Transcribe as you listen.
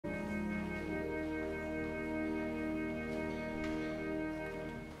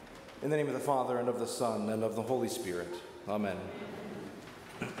In the name of the Father, and of the Son, and of the Holy Spirit. Amen.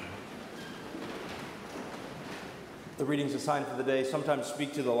 The readings assigned for the day sometimes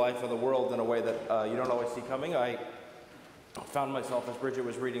speak to the life of the world in a way that you don't always see coming. I found myself, as Bridget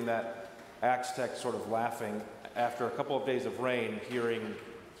was reading that Acts text, sort of laughing after a couple of days of rain, hearing,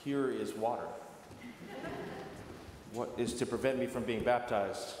 "Here is water." What is to prevent me from being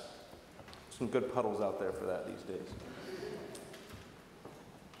baptized? Some good puddles out there for that these days.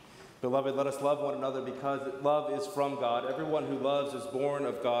 Beloved, let us love one another because love is from God. Everyone who loves is born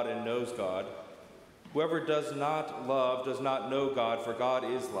of God and knows God. Whoever does not love does not know God, for God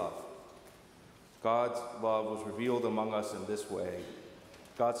is love. God's love was revealed among us in this way.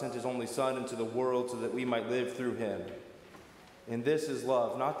 God sent his only Son into the world so that we might live through him. And this is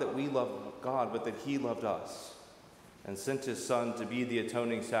love, not that we love God, but that he loved us and sent his Son to be the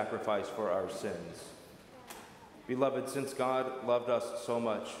atoning sacrifice for our sins. Beloved, since God loved us so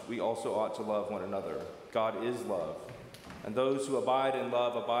much, we also ought to love one another. God is love, and those who abide in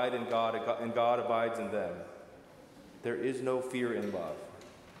love abide in God, and God abides in them. There is no fear in love,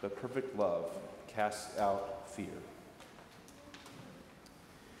 but perfect love casts out fear.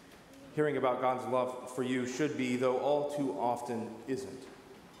 Hearing about God's love for you should be, though all too often isn't,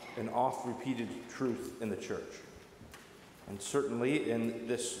 an oft-repeated truth in the church, and certainly in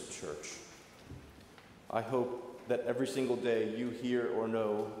this church. I hope that every single day you hear or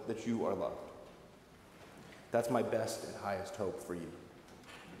know that you are loved. That's my best and highest hope for you.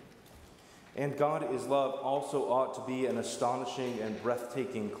 And God is love also ought to be an astonishing and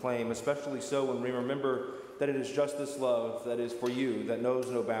breathtaking claim, especially so when we remember that it is just this love that is for you, that knows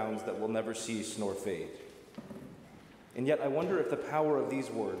no bounds, that will never cease nor fade. And yet I wonder if the power of these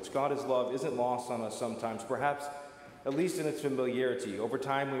words, God is love, isn't lost on us sometimes, perhaps at least in its familiarity. Over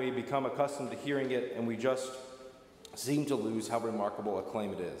time we may become accustomed to hearing it, and we just seem to lose how remarkable a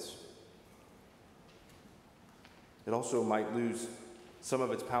claim it is. It also might lose some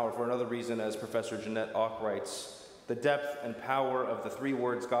of its power for another reason, as Professor Jeanette Auck writes. The depth and power of the three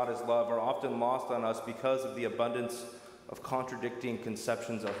words, God is love, are often lost on us because of the abundance of contradicting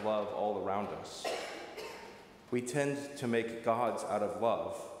conceptions of love all around us. We tend to make gods out of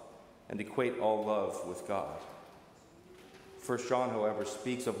love and equate all love with God. 1 John, however,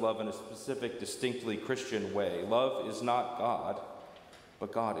 speaks of love in a specific, distinctly Christian way. Love is not God,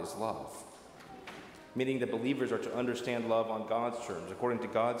 but God is love. Meaning that believers are to understand love on God's terms, according to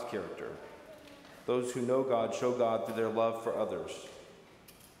God's character. Those who know God show God through their love for others.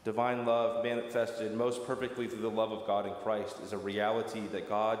 Divine love, manifested most perfectly through the love of God in Christ, is a reality that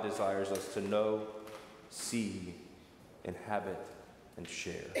God desires us to know, see, inhabit, and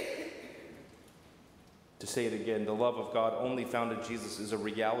share. To say it again, the love of God only found in Jesus is a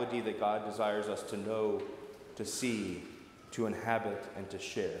reality that God desires us to know, to see, to inhabit, and to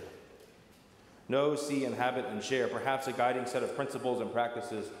share. Know, see, inhabit, and share, perhaps a guiding set of principles and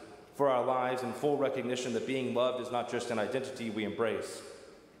practices for our lives, in full recognition that being loved is not just an identity we embrace,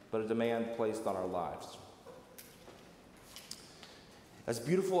 but a demand placed on our lives. As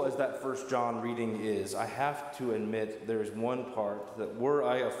beautiful as that 1 John reading is, I have to admit there is one part that, were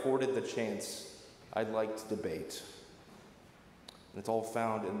I afforded the chance, I'd like to debate. And it's all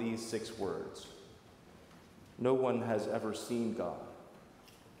found in these 6 words. No one has ever seen God.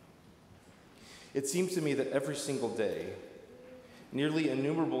 It seems to me that every single day, nearly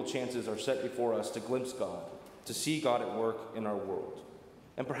innumerable chances are set before us to glimpse God, to see God at work in our world.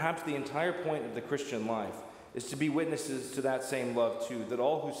 And perhaps the entire point of the Christian life is to be witnesses to that same love too, that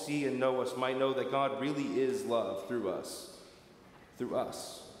all who see and know us might know that God really is love through us,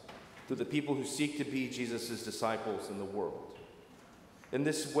 through the people who seek to be Jesus' disciples in the world. In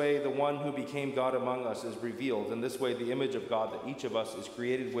this way, the one who became God among us is revealed. In this way, the image of God that each of us is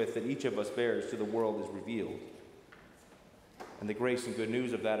created with, that each of us bears to the world, is revealed. And the grace and good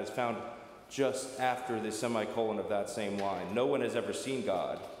news of that is found just after the semicolon of that same line. No one has ever seen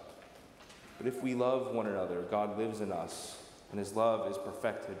God, but if we love one another, God lives in us, and his love is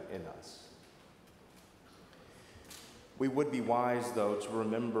perfected in us. We would be wise, though, to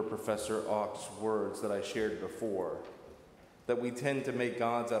remember Professor Auck's words that I shared before, that we tend to make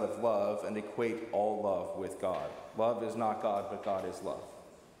gods out of love and equate all love with God. Love is not God, but God is love.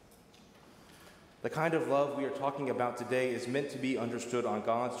 The kind of love we are talking about today is meant to be understood on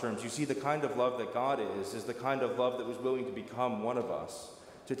God's terms. You see, the kind of love that God is the kind of love that was willing to become one of us,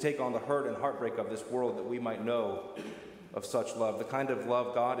 to take on the hurt and heartbreak of this world that we might know of such love. The kind of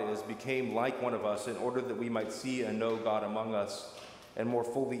love God is became like one of us in order that we might see and know God among us, and more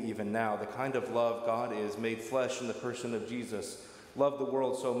fully even now. The kind of love God is made flesh in the person of Jesus, loved the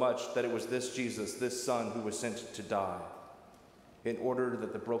world so much that it was this Jesus, this Son, who was sent to die. in order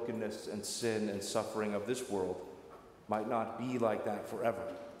that the brokenness and sin and suffering of this world might not be like that forever,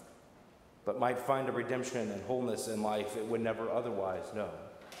 but might find a redemption and wholeness in life it would never otherwise know.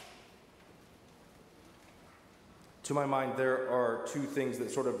 To my mind, there are two things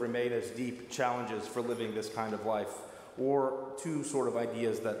that sort of remain as deep challenges for living this kind of life, or two sort of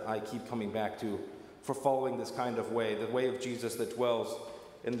ideas that I keep coming back to for following this kind of way, the way of Jesus that dwells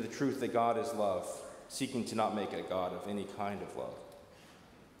in the truth that God is love, seeking to not make a God of any kind of love.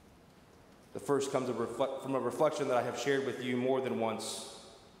 The first comes from a reflection that I have shared with you more than once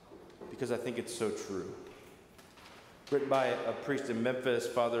because I think it's so true. Written by a priest in Memphis,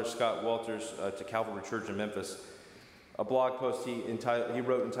 Father Scott Walters, to Calvary Church in Memphis, a blog post he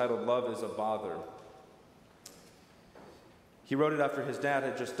wrote entitled, "Love is a Bother." He wrote it after his dad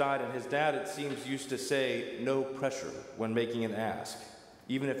had just died, and his dad, it seems, used to say, "No pressure" when making an ask,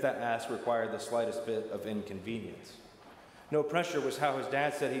 even if that ask required the slightest bit of inconvenience. No pressure was how his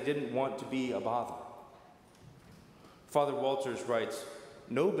dad said he didn't want to be a bother. Father Walters writes,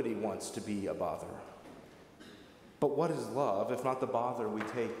 "Nobody wants to be a bother. But what is love if not the bother we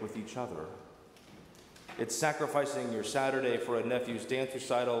take with each other? It's sacrificing your Saturday for a nephew's dance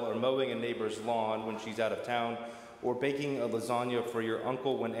recital, or mowing a neighbor's lawn when she's out of town, or baking a lasagna for your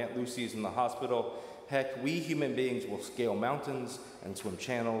uncle when Aunt Lucy's in the hospital. Heck, we human beings will scale mountains and swim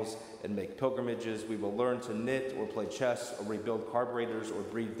channels and make pilgrimages. We will learn to knit or play chess or rebuild carburetors or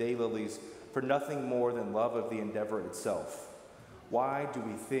breed daylilies for nothing more than love of the endeavor itself. Why do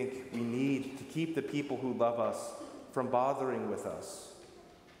we think we need to keep the people who love us from bothering with us,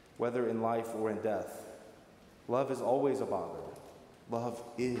 whether in life or in death? Love is always a bother. Love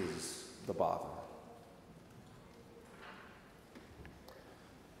is the bother."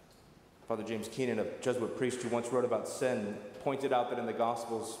 Father James Keenan, a Jesuit priest who once wrote about sin, pointed out that in the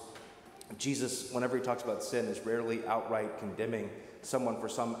Gospels, Jesus, whenever he talks about sin, is rarely outright condemning someone for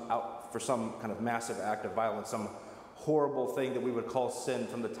some kind of massive act of violence, some horrible thing that we would call sin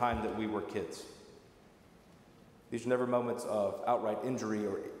from the time that we were kids. These are never moments of outright injury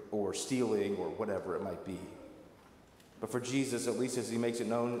or stealing or whatever it might be. But for Jesus, at least as he makes it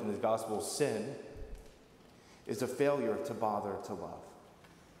known in his Gospel, sin is a failure to bother to love.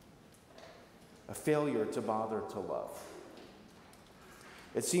 A failure to bother to love.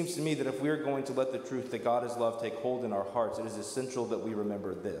 It seems to me that if we are going to let the truth that God is love take hold in our hearts, it is essential that we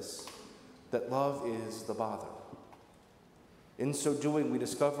remember this, that love is the bother. In so doing, we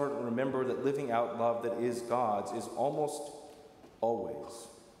discover and remember that living out love that is God's is almost always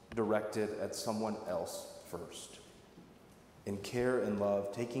directed at someone else first. In care and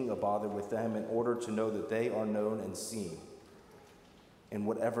love, taking a bother with them in order to know that they are known and seen in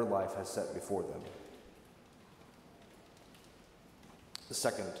whatever life has set before them. The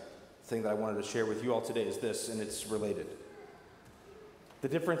second thing that I wanted to share with you all today is this, and it's related. The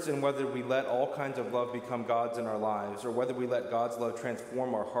difference in whether we let all kinds of love become gods in our lives or whether we let God's love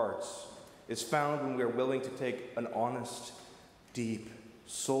transform our hearts is found when we are willing to take an honest, deep,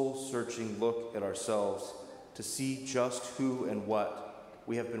 soul-searching look at ourselves to see just who and what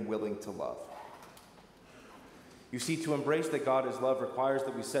we have been willing to love. You see, to embrace that God is love requires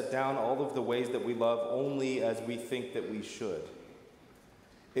that we set down all of the ways that we love only as we think that we should.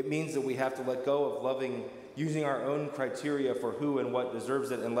 It means that we have to let go of loving using our own criteria for who and what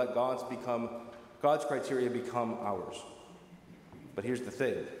deserves it and let God's criteria become ours. But here's the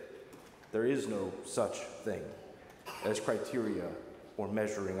thing. There is no such thing as criteria or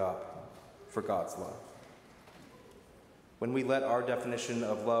measuring up for God's love. When we let our definition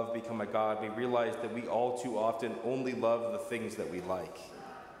of love become a God, we realize that we all too often only love the things that we like,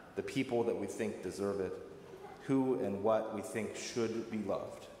 the people that we think deserve it, who and what we think should be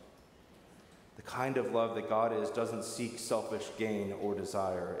loved. The kind of love that God is doesn't seek selfish gain or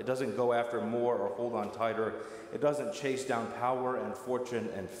desire. It doesn't go after more or hold on tighter. It doesn't chase down power and fortune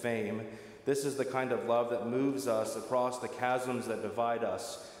and fame. This is the kind of love that moves us across the chasms that divide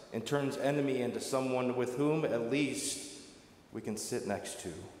us and turns enemy into someone with whom at least we can sit next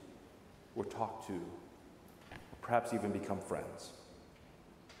to, or talk to, or perhaps even become friends.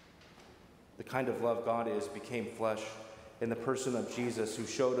 The kind of love God is became flesh in the person of Jesus, who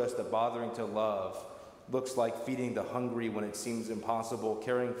showed us that bothering to love looks like feeding the hungry when it seems impossible,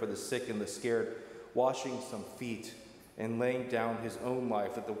 caring for the sick and the scared, washing some feet, and laying down his own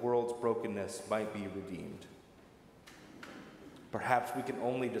life that the world's brokenness might be redeemed. Perhaps we can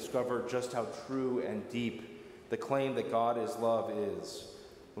only discover just how true and deep the claim that God is love is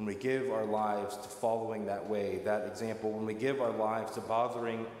when we give our lives to following that way, that example, when we give our lives to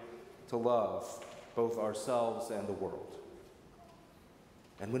bothering to love both ourselves and the world.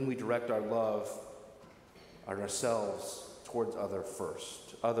 And when we direct our love ourselves towards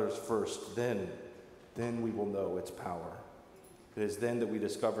others first, then we will know its power. It is then that we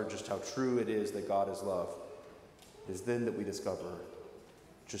discover just how true it is that God is love. It is then that we discover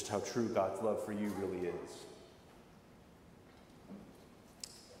just how true God's love for you really is.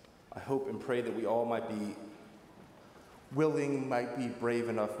 I hope and pray that we all might be willing, might be brave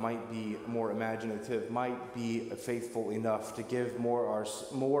enough, might be more imaginative, might be faithful enough to give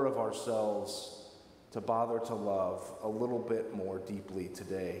more of ourselves to bother to love a little bit more deeply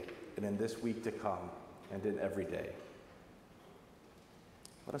today and in this week to come and in every day.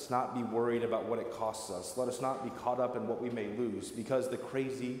 Let us not be worried about what it costs us. Let us not be caught up in what we may lose, because the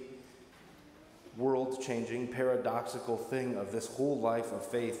crazy, world-changing, paradoxical thing of this whole life of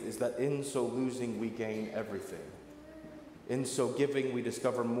faith is that in so losing we gain everything. In so giving we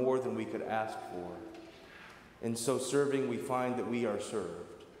discover more than we could ask for. In so serving we find that we are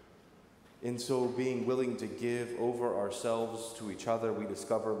served. In so being willing to give over ourselves to each other, we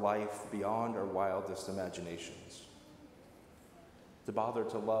discover life beyond our wildest imaginations. To bother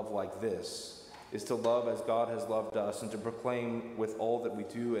to love like this is to love as God has loved us, and to proclaim with all that we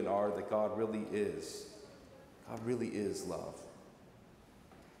do and are that God really is. God really is love.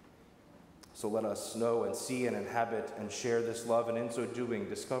 So let us know and see and inhabit and share this love, and in so doing,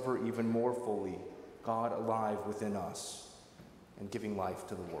 discover even more fully God alive within us and giving life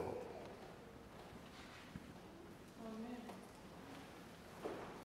to the world.